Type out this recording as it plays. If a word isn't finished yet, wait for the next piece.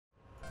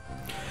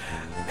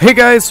Hey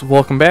guys,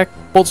 welcome back.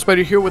 Bolt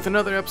Spider here with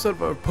another episode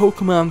of our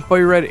Pokemon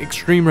Fire Red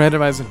Extreme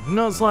Randomizer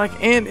Nuzlocke.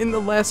 And in the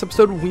last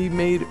episode, we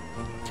made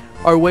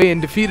our way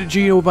and defeated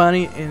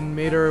Giovanni and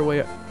made our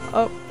way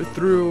up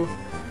through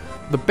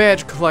the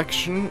badge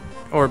collection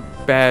or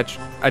badge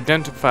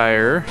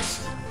identifier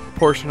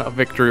portion of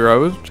Victory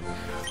Road.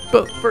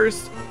 But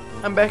first,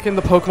 I'm back in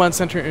the Pokemon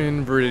Center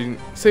in Viridian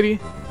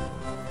City.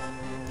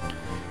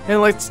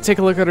 And let's take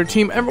a look at our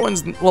team.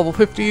 Everyone's level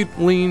 50,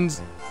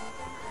 Leans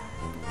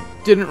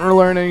didn't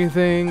relearn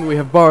anything. We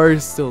have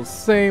Bars still the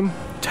same.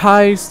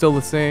 Ty still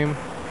the same.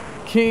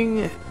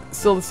 King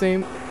still the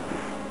same.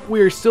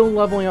 We are still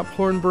leveling up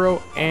Hornborough,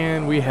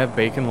 and we have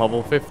Bacon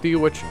level 50,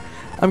 which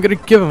I'm gonna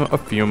give him a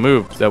few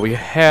moves that we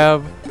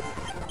have,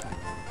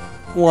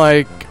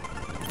 like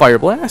Fire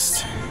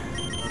Blast.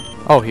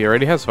 Oh, he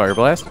already has Fire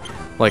Blast.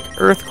 Like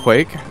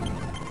Earthquake.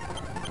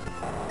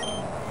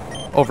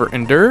 Over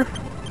Endure.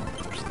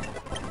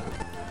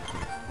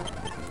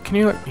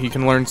 He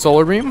can learn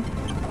Solar Beam,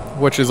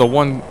 which is a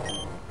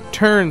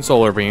one-turn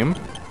Solar Beam,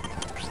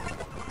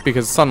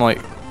 because Sunlight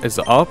is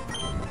up.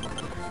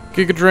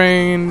 Giga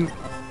Drain,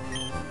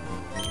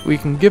 we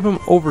can give him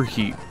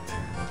Overheat,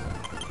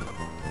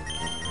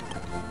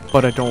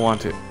 but I don't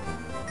want it.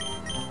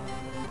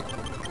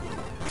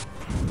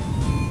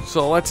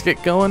 So let's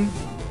get going.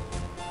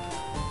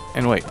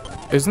 And wait,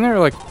 isn't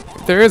there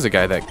there is a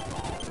guy that...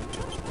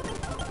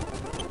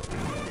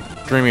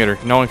 Dream Eater,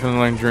 no one can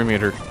learn Dream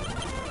Eater.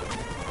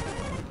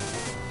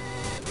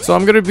 So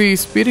I'm going to be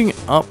speeding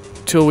up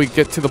till we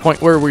get to the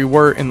point where we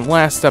were in the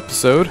last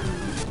episode.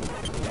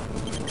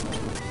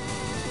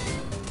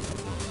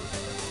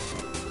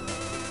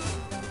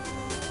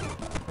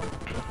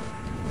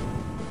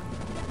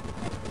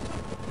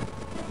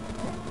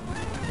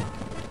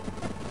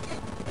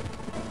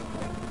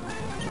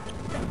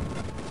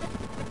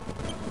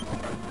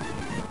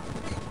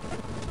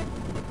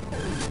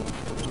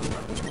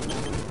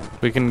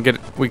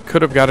 We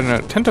could have gotten a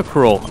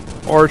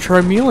Tentacruel or a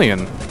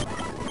Charmeleon.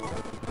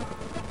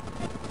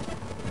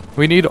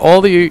 We need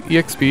all the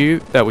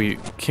EXP that we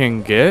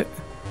can get,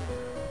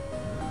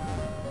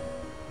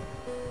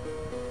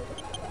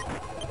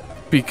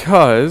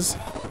 because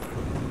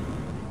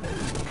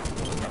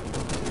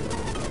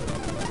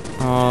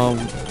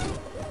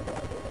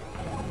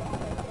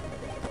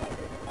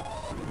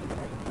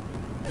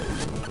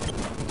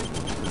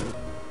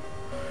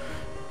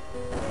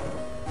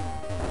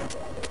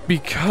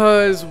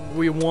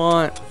we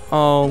want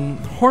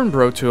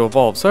Hornborough to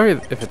evolve. Sorry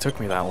if it took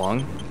me that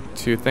long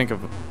to think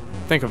of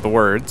the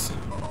words.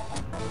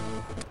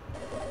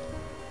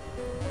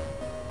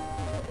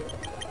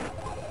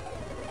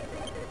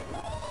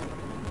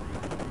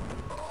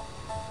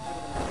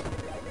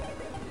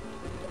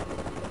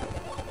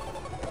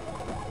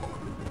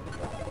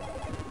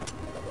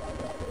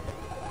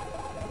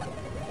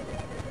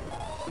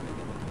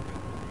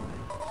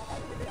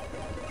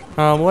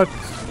 Let's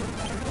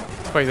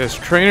fight this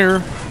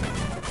trainer,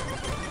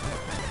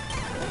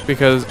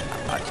 because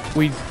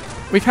we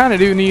kind of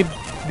do need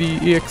the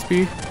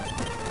EXP.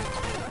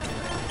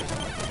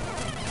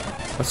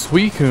 A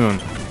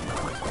Suicune.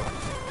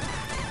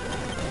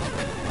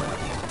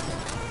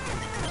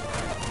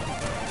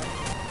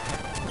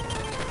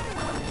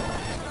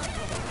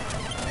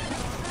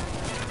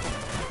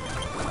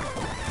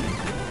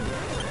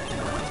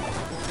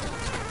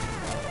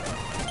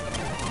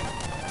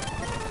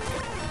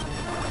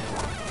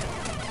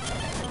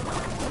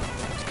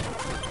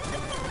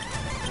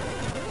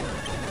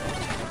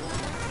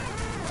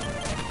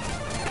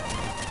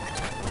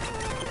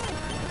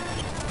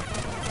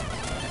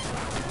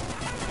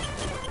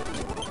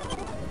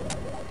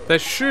 That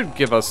should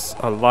give us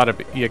a lot of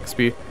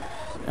EXP.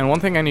 And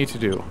one thing I need to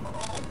do,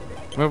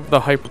 move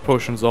the Hyper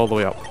Potions all the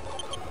way up.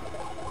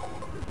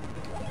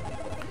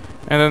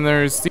 And then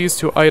there's these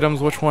two items.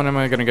 Which one am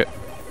I gonna get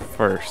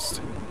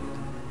first?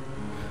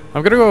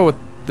 I'm gonna go with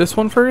this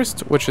one first,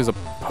 which is a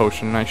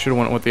potion. I should have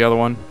went with the other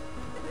one.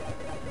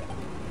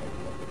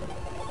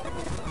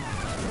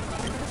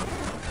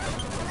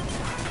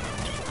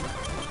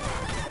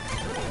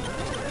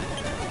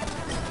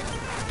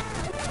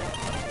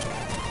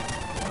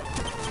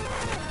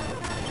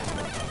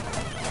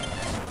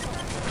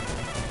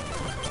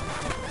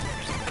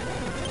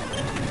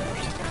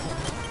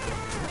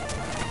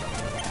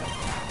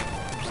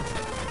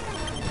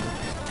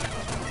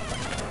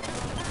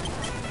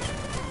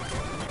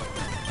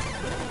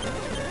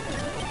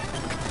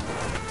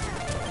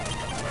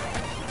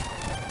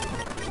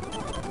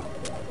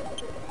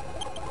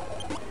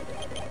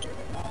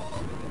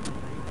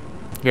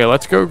 Okay,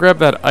 let's go grab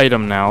that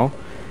item now,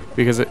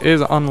 because it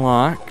is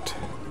unlocked.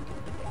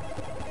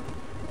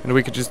 And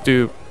we could just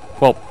do,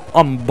 well,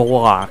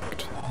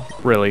 unblocked,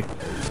 really.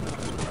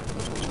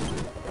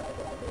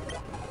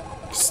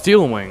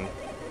 Steel Wing.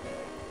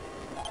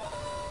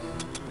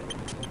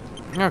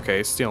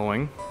 Okay, Steel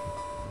Wing.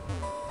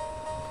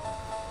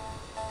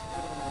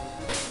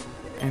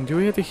 And do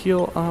we have to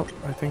heal up?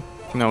 I think,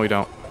 no we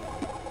don't.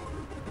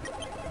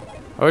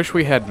 I wish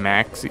we had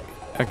max,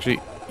 actually,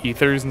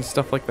 ethers and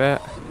stuff like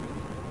that.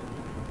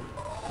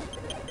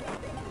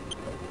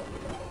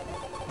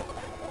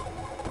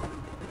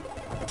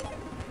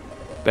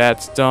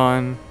 That's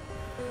done.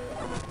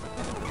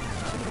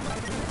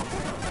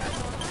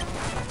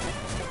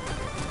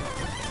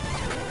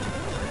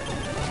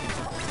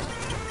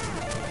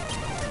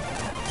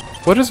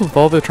 What is with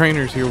all the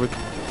trainers here with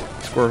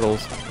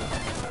Squirtles?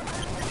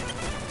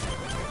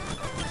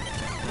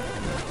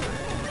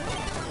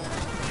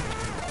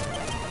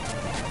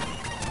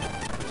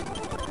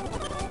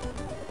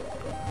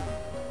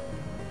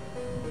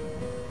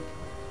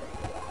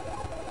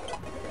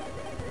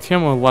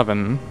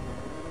 TM11.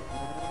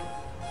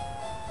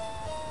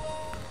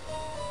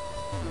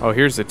 Oh,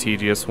 here's the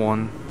tedious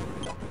one.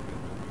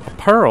 A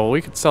pearl,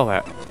 we could sell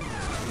that.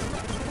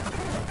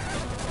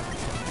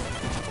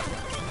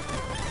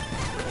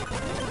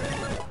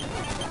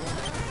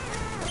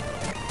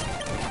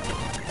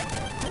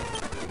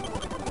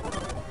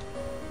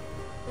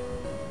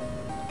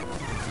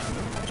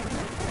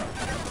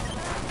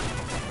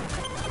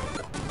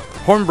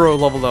 Hornbro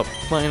leveled up,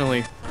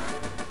 finally.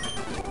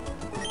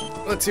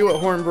 Let's see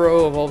what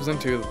Hornbro evolves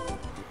into.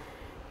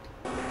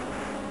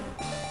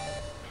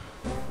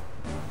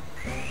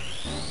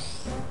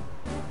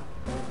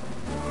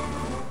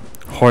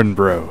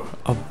 Hornbro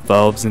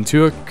evolves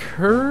into a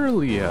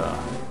Curlia.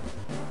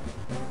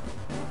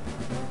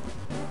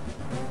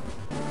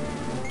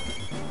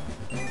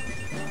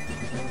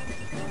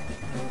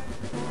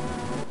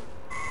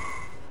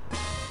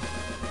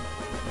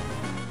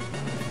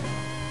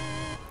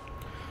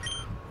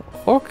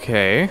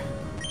 Okay.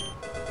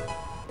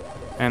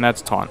 And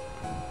that's taunt.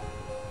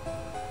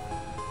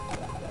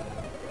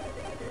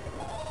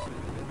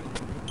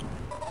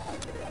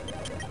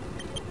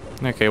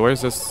 Okay,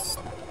 where's this?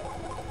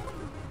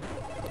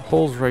 The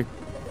hole's right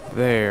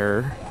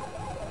there.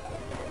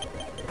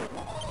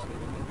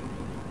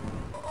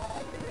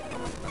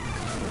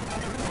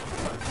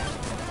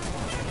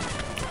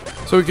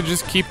 So we could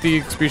just keep the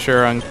XP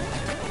share on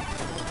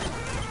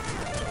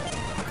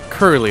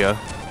Curlia.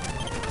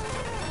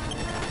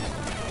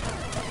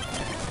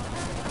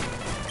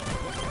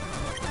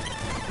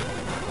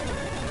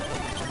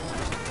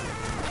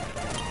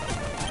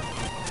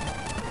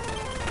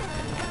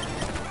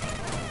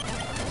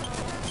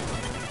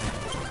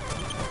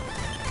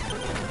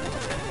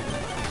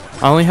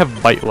 I only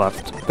have Bite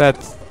left.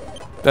 That's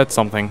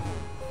something.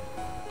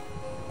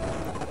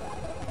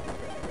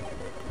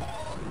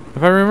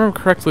 If I remember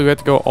correctly, we have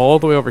to go all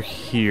the way over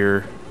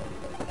here.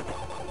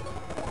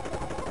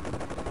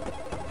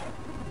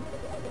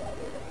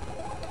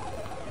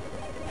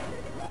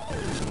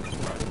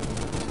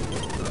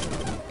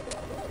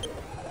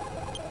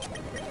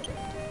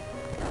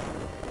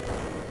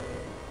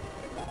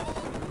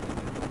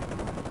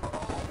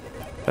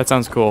 That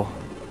sounds cool.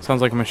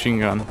 Sounds like a machine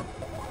gun.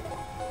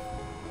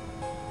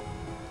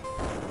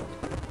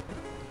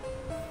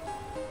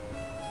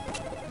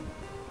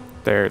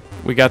 There,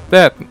 we got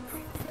that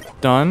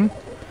done.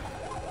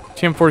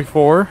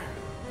 TM44.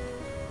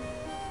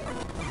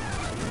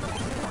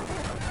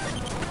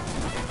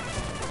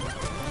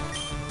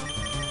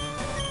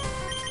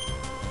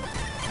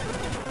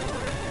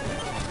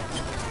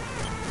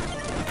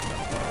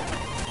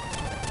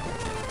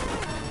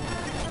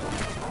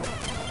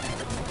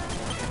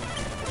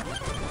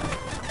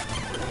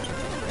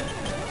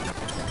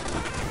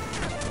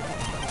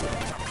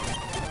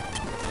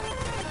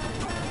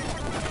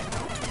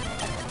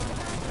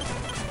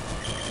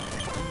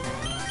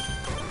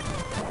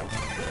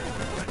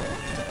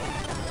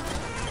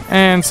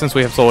 And since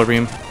we have Solar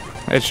Beam,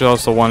 it's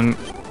just a one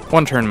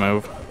turn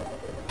move.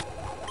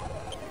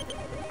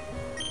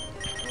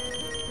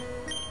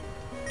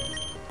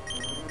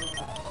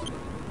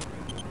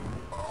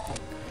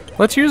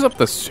 Let's use up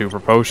the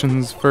super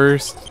potions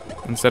first,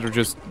 instead of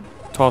just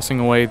tossing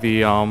away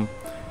the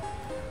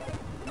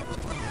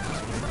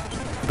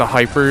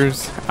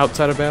hypers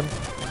outside of battle.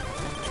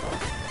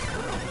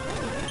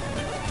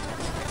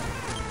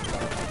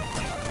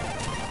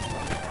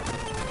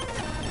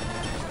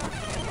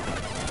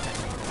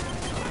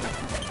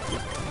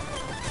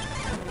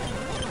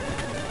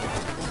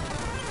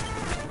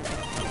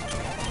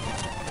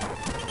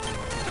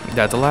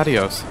 That's a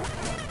Latios.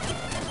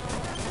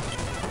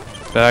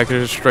 That I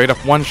could just straight up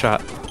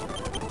one-shot.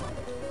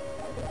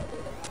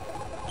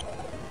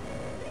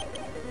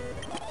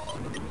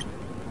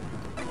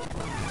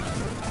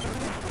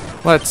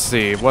 Let's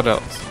see, what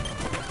else?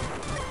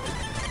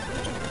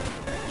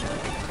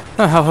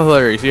 How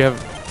hilarious,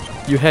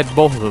 you had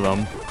both of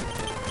them.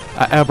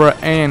 Abra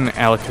and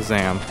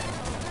Alakazam.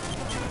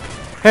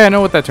 Hey, I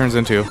know what that turns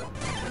into.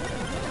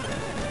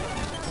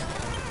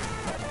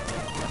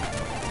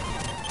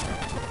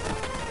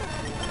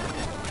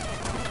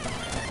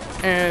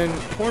 And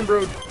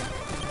Hornbro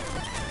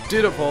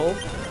did evolve,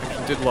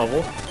 actually did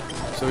level,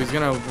 so he's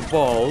gonna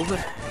evolve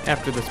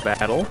after this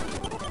battle.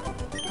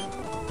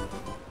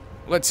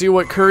 Let's see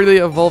what Curly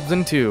evolves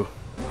into.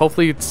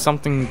 Hopefully it's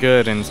something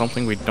good and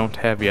something we don't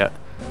have yet.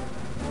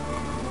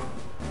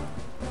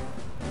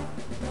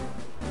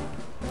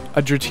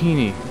 A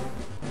Dratini.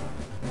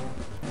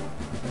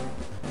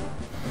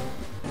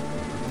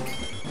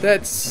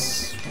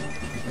 That's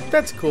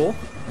cool.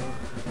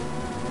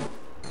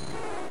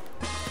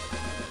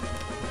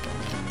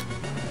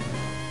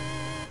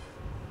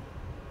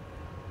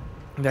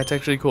 That's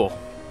actually cool.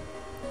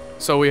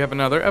 So we have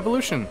another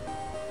evolution.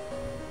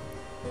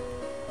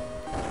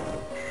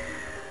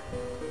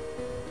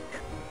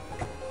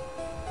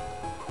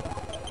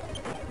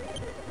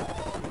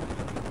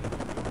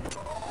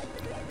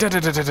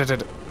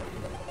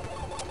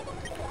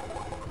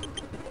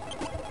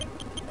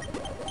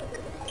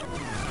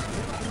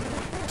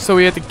 So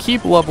we have to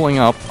keep leveling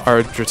up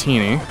our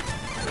Dratini.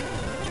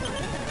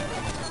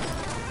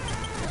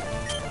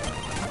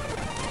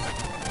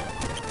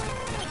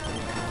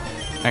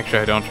 Actually,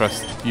 I don't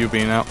trust you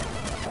being out.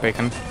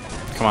 Bacon.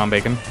 Come on,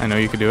 Bacon. I know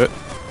you could do it.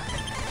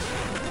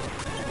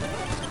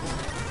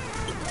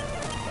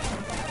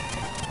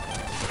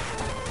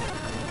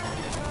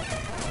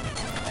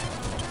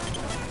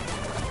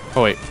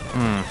 Oh, wait.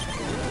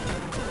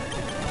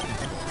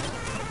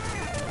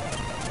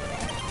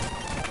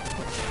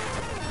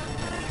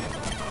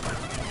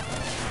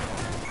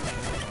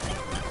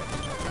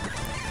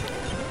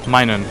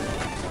 Minun.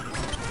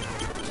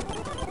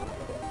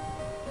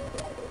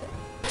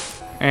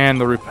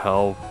 And the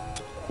repel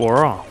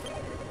wore off.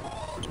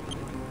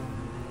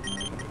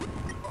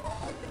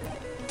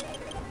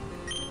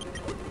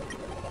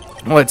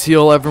 Let's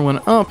heal everyone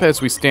up as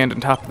we stand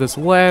on top of this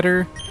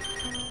ladder.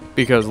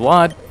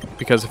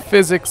 Because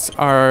physics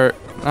are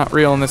not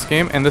real in this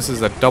game, and this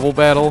is a double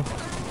battle.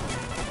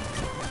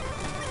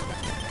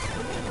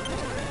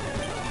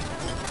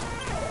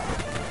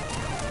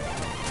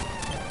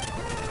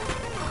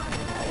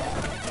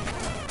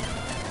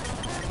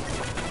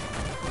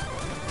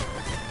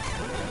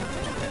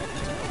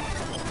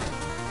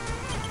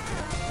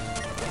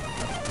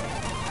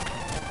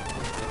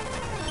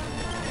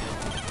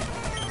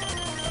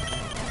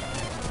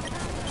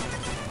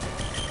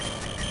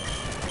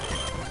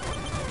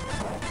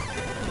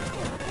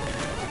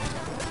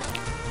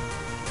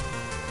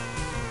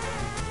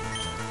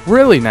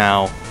 Really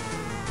now?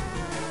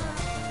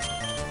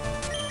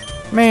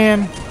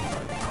 Man.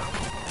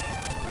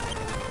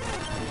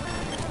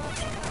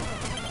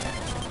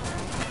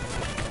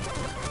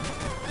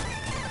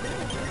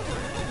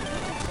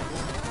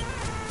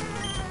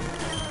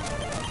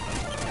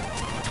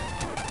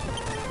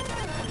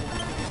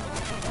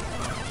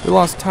 We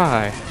lost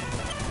Ty.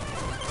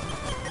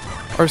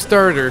 Our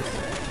starter.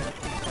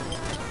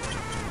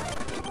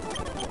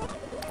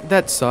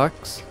 That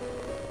sucks.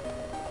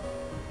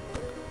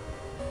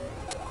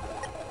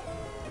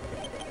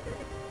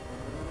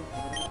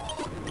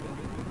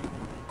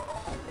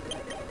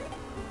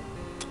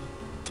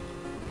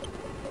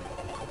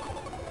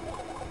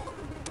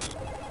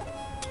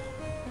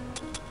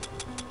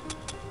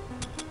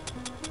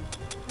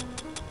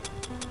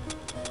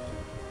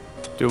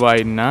 Do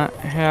I not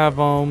have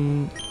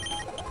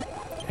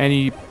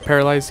any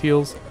paralyzed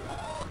heals?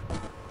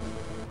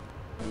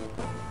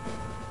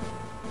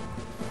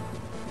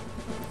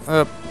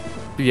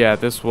 Yeah,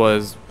 this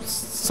was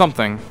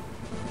something.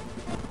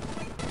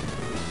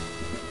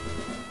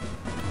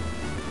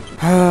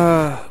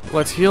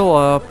 Let's heal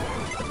up.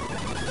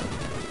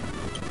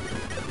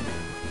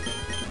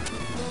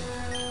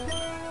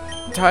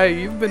 Ty,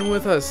 you've been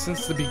with us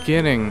since the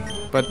beginning,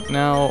 but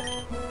now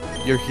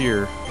you're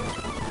here.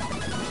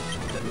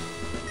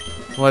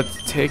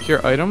 Let's take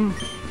your item.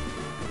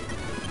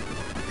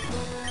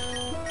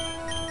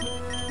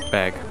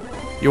 Bag.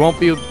 You won't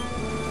be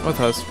with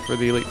us for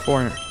the Elite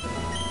Four.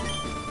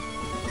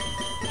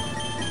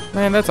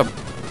 Man, that's a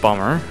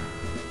bummer.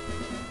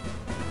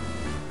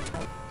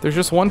 There's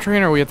just one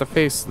trainer we have to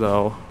face,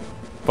 though,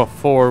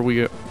 before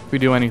we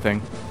do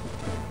anything.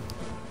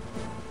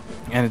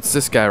 And it's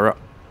this guy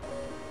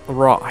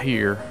right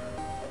here.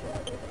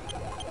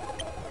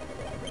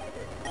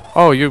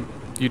 Oh, you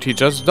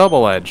teach us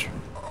double edge.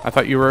 I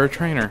thought you were a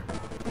trainer.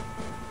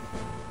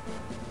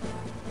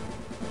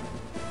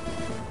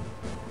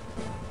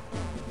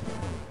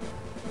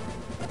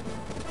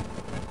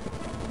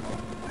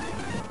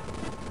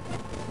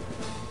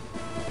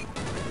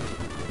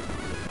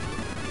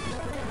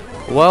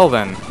 Well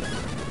then.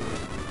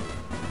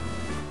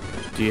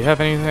 Do you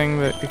have anything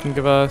that you can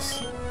give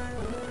us?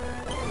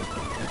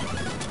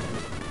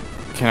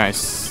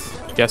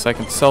 Guess I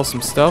can sell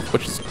some stuff,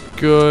 which is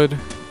good.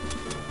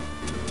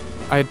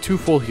 I had 2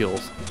 full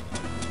heals.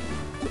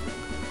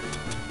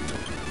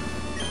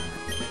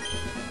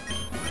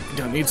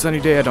 Don't need Sunny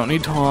Day, I don't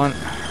need Taunt.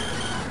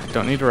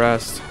 Don't need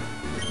Rest.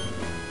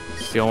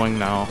 Stealing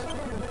now.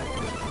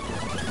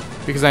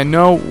 Because I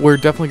know we're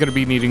definitely going to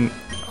be needing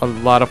a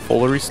lot of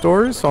full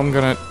restores, so I'm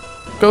going to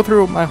go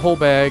through my whole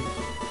bag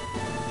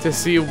to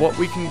see what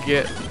we can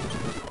get.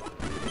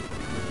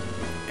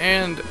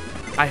 And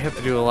I have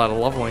to do a lot of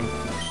leveling.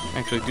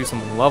 Actually do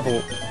some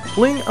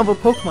leveling of a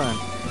Pokemon.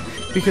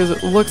 Because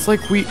it looks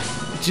like we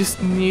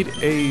just need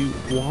a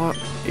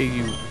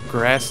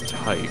grass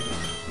type.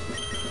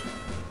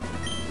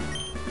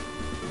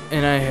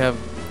 And I have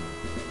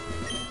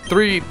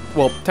 3,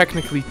 well,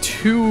 technically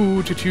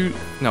 2 to choose,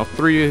 no,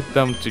 3 of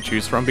them to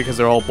choose from because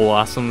they're all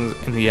Blossoms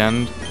in the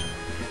end.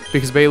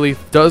 Because Bayleaf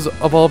does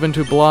evolve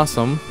into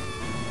Blossom.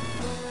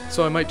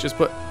 So I might just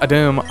put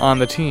Adam on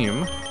the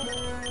team.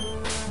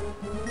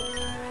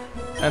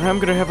 and I'm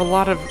gonna have a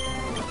lot of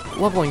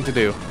leveling to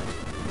do.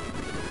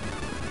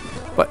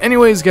 But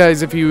anyways,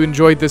 guys, if you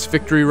enjoyed this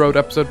Victory Road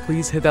episode,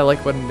 please hit that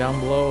like button down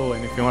below,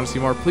 and if you want to see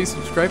more, please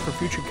subscribe for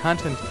future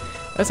content,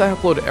 as I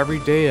upload every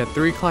day at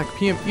 3 o'clock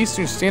p.m.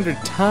 Eastern Standard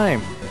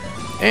Time.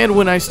 And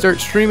when I start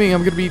streaming,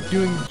 I'm gonna be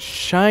doing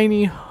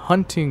shiny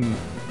hunting,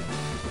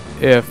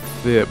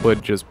 if it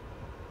would just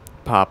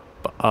pop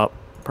up.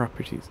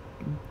 Properties.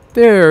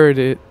 There it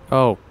is.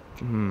 Oh.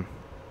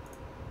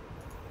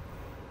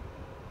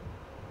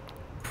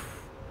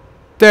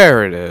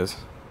 There it is.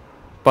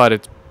 But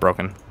it's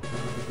broken.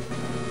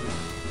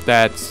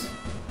 That's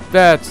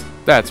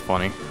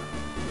funny.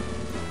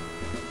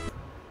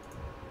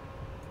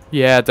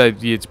 Yeah,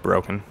 it's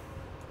broken.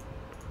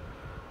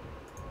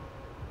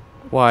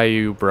 Why are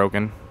you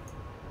broken?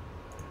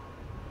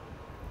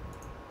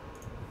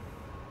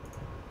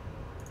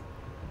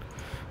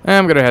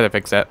 I'm gonna have to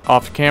fix that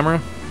off camera.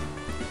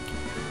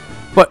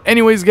 But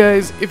anyways,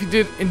 guys, if you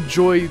did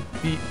enjoy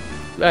the...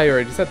 I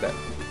already said that.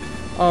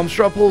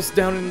 Straw polls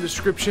down in the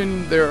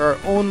description. There are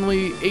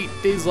only 8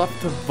 days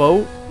left to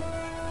vote.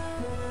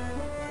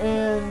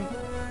 And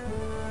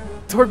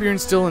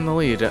Torbjorn's still in the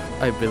lead,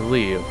 I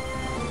believe.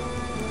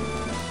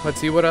 Let's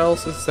see what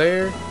else is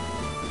there.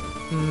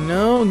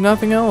 No,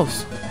 nothing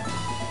else.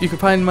 You can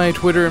find my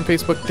Twitter and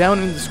Facebook down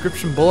in the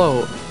description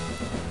below.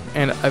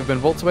 And I've been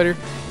Volt Spider.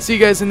 See you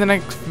guys in the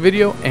next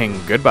video, and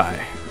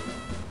goodbye.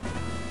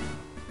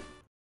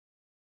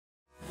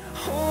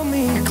 Hold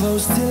me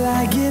close till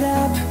I get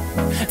up.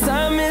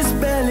 Time is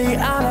barely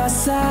on our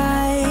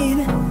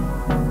side.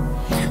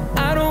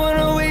 I don't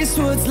wanna waste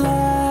what's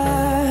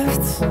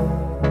left.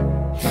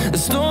 The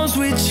storms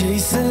we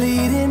chase are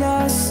leading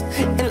us.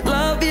 And